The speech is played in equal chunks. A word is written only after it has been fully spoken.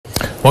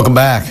Welcome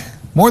back.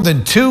 More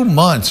than 2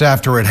 months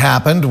after it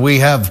happened, we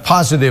have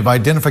positive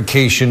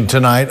identification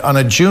tonight on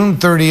a June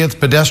 30th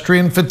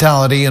pedestrian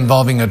fatality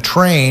involving a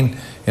train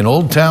in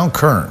Old Town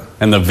Kern.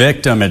 And the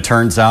victim, it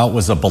turns out,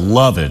 was a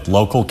beloved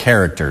local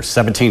character.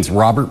 17's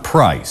Robert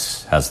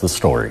Price has the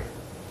story.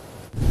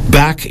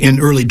 Back in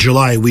early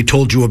July, we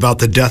told you about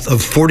the death of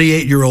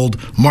 48-year-old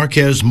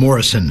Marquez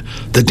Morrison,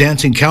 the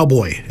dancing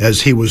cowboy, as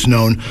he was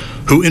known,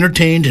 who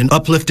entertained and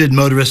uplifted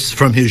motorists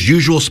from his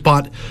usual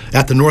spot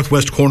at the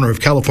northwest corner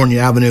of California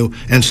Avenue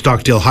and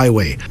Stockdale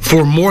Highway.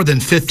 For more than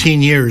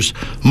 15 years,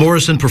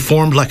 Morrison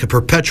performed like a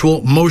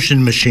perpetual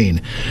motion machine,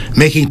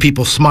 making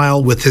people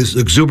smile with his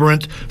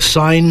exuberant,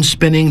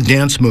 sign-spinning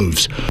dance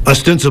moves,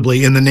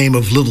 ostensibly in the name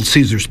of Little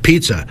Caesar's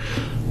Pizza.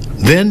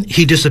 Then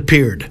he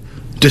disappeared.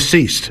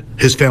 Deceased,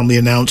 his family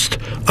announced,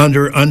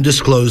 under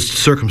undisclosed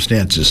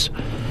circumstances.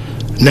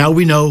 Now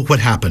we know what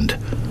happened.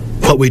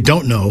 What we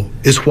don't know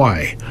is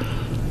why.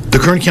 The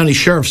Kern County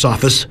Sheriff's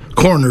Office,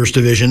 Coroner's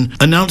Division,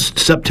 announced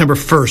September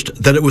 1st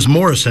that it was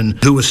Morrison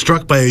who was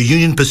struck by a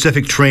Union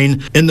Pacific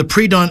train in the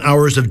pre-dawn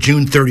hours of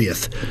June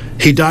 30th.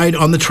 He died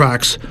on the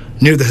tracks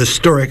near the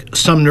historic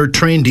Sumner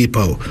train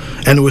depot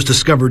and was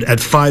discovered at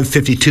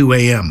 5:52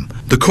 a.m.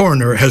 The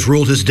coroner has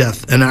ruled his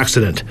death an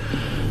accident.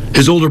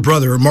 His older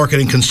brother,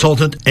 marketing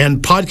consultant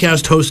and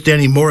podcast host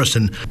Danny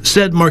Morrison,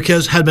 said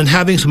Marquez had been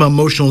having some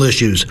emotional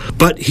issues,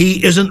 but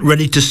he isn't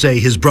ready to say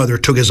his brother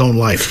took his own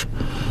life.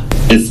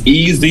 It's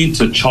easy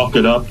to chalk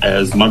it up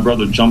as my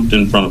brother jumped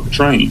in front of a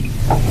train.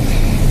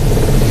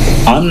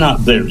 I'm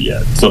not there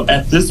yet. So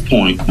at this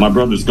point, my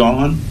brother's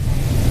gone.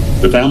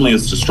 The family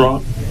is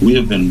distraught. We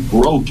have been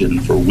broken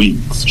for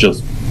weeks,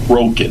 just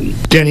broken.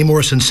 Danny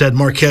Morrison said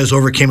Marquez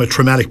overcame a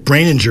traumatic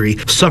brain injury,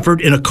 suffered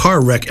in a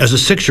car wreck as a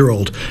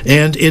 6-year-old,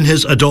 and in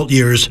his adult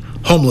years,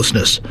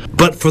 homelessness.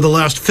 But for the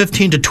last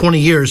 15 to 20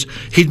 years,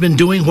 he'd been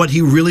doing what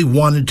he really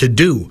wanted to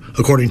do,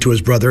 according to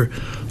his brother.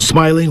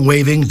 Smiling,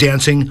 waving,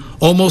 dancing,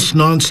 almost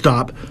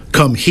nonstop,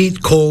 come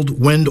heat,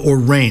 cold, wind, or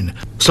rain,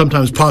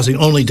 sometimes pausing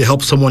only to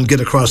help someone get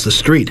across the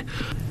street.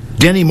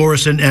 Danny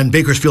Morrison and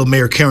Bakersfield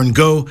Mayor Karen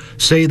Go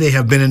say they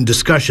have been in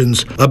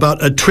discussions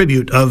about a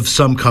tribute of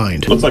some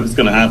kind. Looks like it's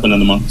going to happen in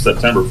the month of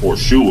September for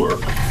sure.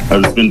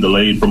 It's been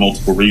delayed for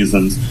multiple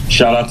reasons.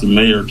 Shout out to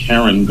Mayor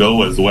Karen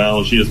Go as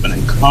well. She has been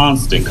in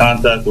constant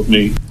contact with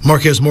me.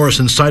 Marquez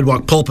Morrison's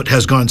sidewalk pulpit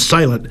has gone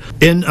silent,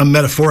 in a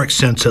metaphoric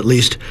sense at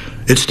least.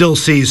 It still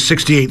sees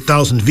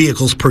 68,000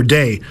 vehicles per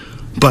day,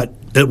 but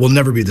it will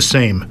never be the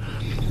same.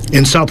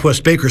 In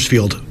Southwest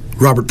Bakersfield,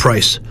 Robert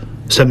Price,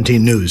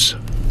 17 News.